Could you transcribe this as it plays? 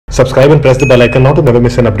Subscribe and press the bell icon now to never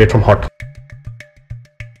miss an update from Hott.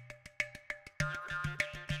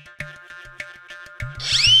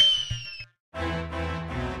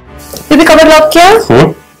 Baby cupboard lock किया?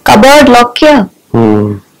 Cupboard lock किया?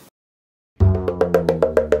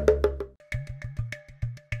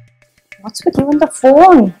 What's with you on the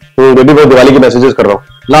phone? Baby मैं दिवाली के messages कर रहा हूँ.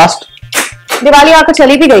 Last Diwali आकर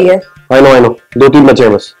चली भी गई है. I know. 2-3 बचे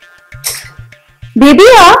हैं बस.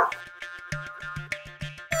 बेबी यार.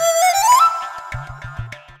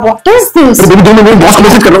 What is this? बेबी तुम मेरे बॉस को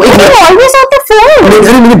मैसेज कर रहा हूँ. You're always on the phone.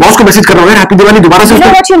 अरे मेरे बॉस को मैसेज कर रहा हूँ यार. हैप्पी दिवाली दोबारा से. You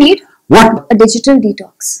know what you need? What? A digital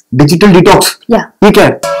detox. Digital detox? Yeah. ये क्या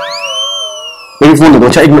है? मेरी फोन दे दो.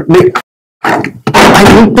 अच्छा एक minute. I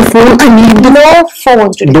need the phone. I need the. No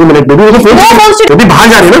phones today. 2 minute baby. वो No phones today. बेबी बाहर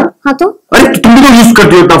जा रही है ना? हाँ तो? अरे तुम भी तो यूज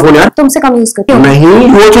करती हो इतना फोन यार. तुमसे कम यूज करती हो. नहीं,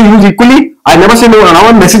 वो तो use equally. I never say no. Now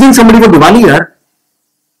I'm messaging somebody for Diwali यार.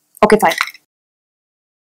 Okay fine.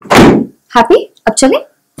 Happy? अब चले?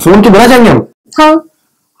 फोन के बिना जाएंगे हम? हाँ.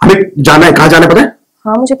 हमें जाना है. कहाँ जाना है पता है?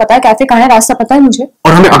 हाँ मुझे पता है. कैफे कहाँ है, रास्ता पता है मुझे.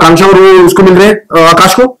 और हमें आकांक्षा और उसको मिल रहे हैं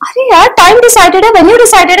आकाश को. अरे यार टाइम डिसाइडेड है, वेन्यू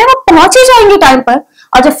डिसाइडेड है, वो पहुंच ही जाएंगे टाइम पर.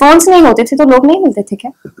 और जब फोन्स नहीं होते थे तो लोग नहीं मिलते थे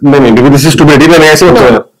क्या? नहीं baby this is to baby. मैं ऐसे होता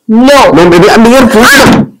है. No baby I am here for.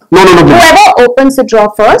 No whoever opens the draw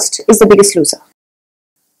first is the biggest loser.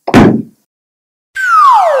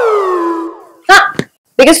 हाँ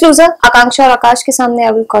biggest loser आकांक्षा और आकाश के सामने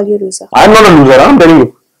I will call you loser. I am not a loser. I am telling you.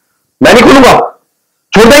 मैं नहीं खोलूंगा.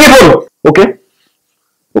 छोड़ देंगे phone.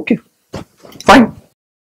 Okay fine.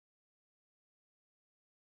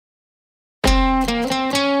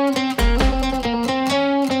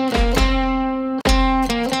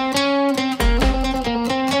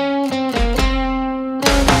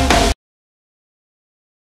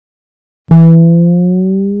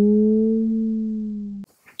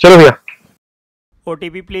 चलो भैया.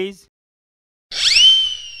 OTP please.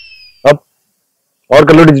 अब और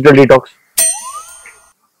कर लो डिजिटल डिटॉक्स.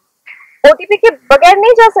 OTP के बगैर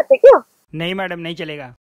नहीं जा सकते क्या? नहीं मैडम नहीं चलेगा.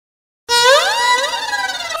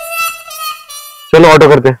 चलो ऑर्डर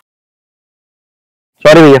करते हैं.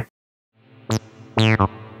 सॉरी भैया.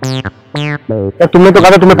 तुमने तो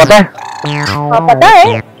कहा था तुम्हें पता है. हाँ पता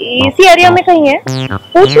है. इसी एरिया में कहीं है.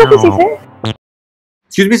 पूछ लो किसी से.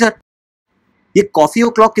 एक्सक्यूज मी सर, ये कॉफी और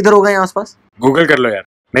क्लॉक किधर होगा यहाँ आसपास? गूगल कर लो यार.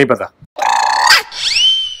 नहीं पता.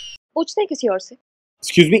 पूछते हैं किसी और से.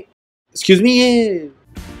 एक्सक्यूज मी ये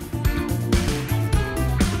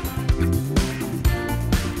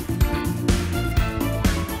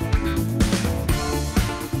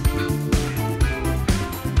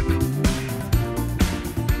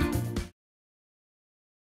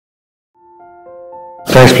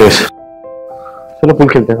नाइस प्लेस. चलो पूल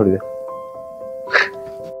खेलते हैं थोड़ी देर.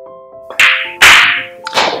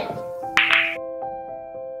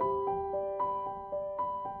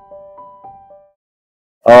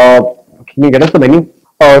 Can you get us the menu?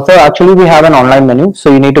 Sir, actually we have an online menu,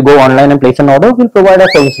 so you need to go online and place an order. We'll provide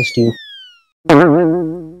our services to you.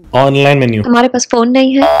 Online menu. हमारे पास phone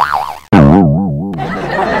नहीं है.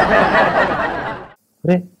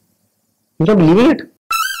 अरे you're leaving it?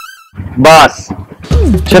 बस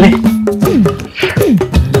चले.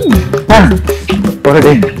 हाँ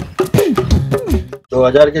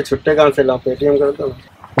 2000 के छुट्टे कहाँ से लाऊं? पेटीएम कर दो.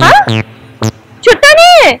 हाँ? छुट्टा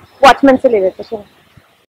नहीं है. वॉचमैन से ले लेते हैं.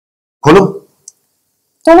 खोलो.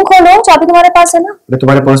 तुम खोलो. चाबी तुम्हारे पास है ना? अरे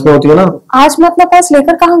तुम्हारे पर्स में होती है ना. आज मैं अपना पर्स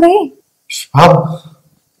लेकर कहाँ गई? हाँ.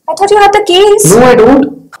 I thought you had the keys. No, I don't.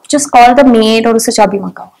 Just call the maid और उससे चाबी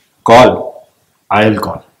मंगाओ. Call. I'll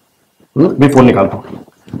call. मैं फोन निकालता हूँ.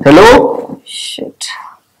 Hello. Shit.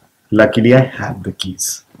 Luckily I have the keys.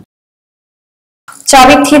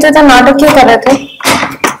 चाबी थी तो नाटक क्यों कर रहे थे?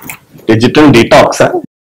 Digital detox, huh?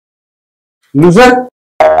 Loser.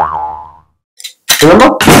 Remember?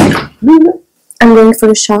 Loser. I'm going for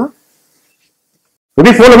a shower.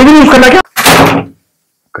 अभी फोन अभी भी यूज करना क्या?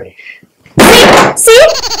 Okay. See?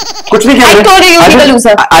 कुछ नहीं किया. I told you you'll be the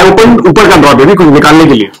loser. I opened ऊपर का ड्रॉर बेबी कुछ निकालने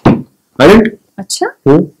के लिए. I didn't. अच्छा.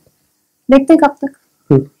 देखते हैं कब तक.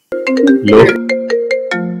 लो.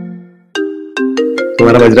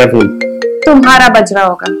 तुम्हारा बज रहा है फोन. तुम्हारा बज रहा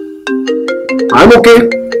होगा. I'm okay.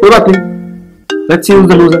 कोई बात नहीं. Let's see who's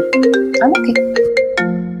the loser. I'm okay.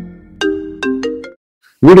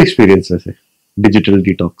 Good experience वैसे. Digital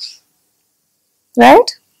detox. Right?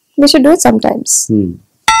 We should do it sometimes.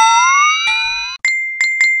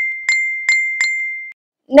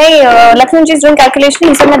 नहीं लक्ष्मण जी is doing calculation.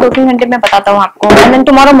 ये सब मैं 2-3 घंटे में बताता हूँ आपको. And then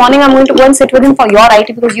tomorrow morning I'm going to go and sit with him for your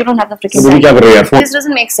IT because you don't have the freaking time. क्या कर रहे हो यार? This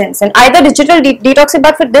doesn't make sense. And either digital detox,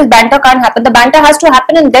 but for this banter can't happen. The banter has to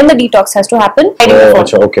happen and then the detox has to happen.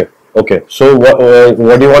 अच्छा okay. Okay, so what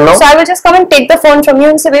do you want now? So I will just come and take the phone from you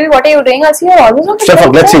and say, baby, what are you doing? I'll see you always on the Step up,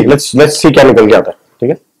 phone. let's see क्या निकल के आता है, ठीक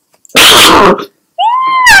है?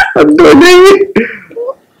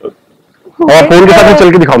 और phone के साथ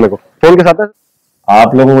चल के दिखाओ मेरे को, फोन के साथ।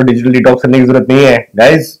 आप लोगों को डिजिटल डिटॉक्स करने की जरूरत नहीं है,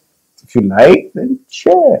 guys. If you like, then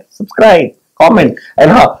share, subscribe, comment, and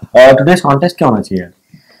हाँ, today's contest क्या होना चाहिए?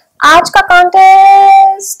 आज का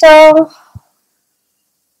contest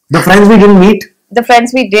The friends we didn't meet. The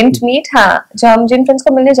friends we didn't meet, हाँ, जो हम जिन फ्रेंड्स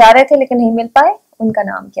को मिलने जा रहे थे लेकिन नहीं मिल पाए, उनका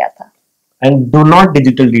नाम क्या था? And do not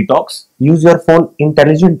digital detox. Use your phone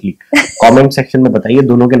intelligently. Comment section में बताइए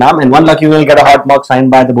दोनों के नाम, and one lucky will get a heart mark signed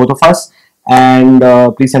by the both of us. And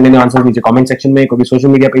please send in your answers नीचे comment section में, कोई भी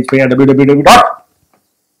social media page पे या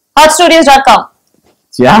www.hottstudios.com.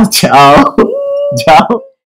 जाओ जाओ जाओ.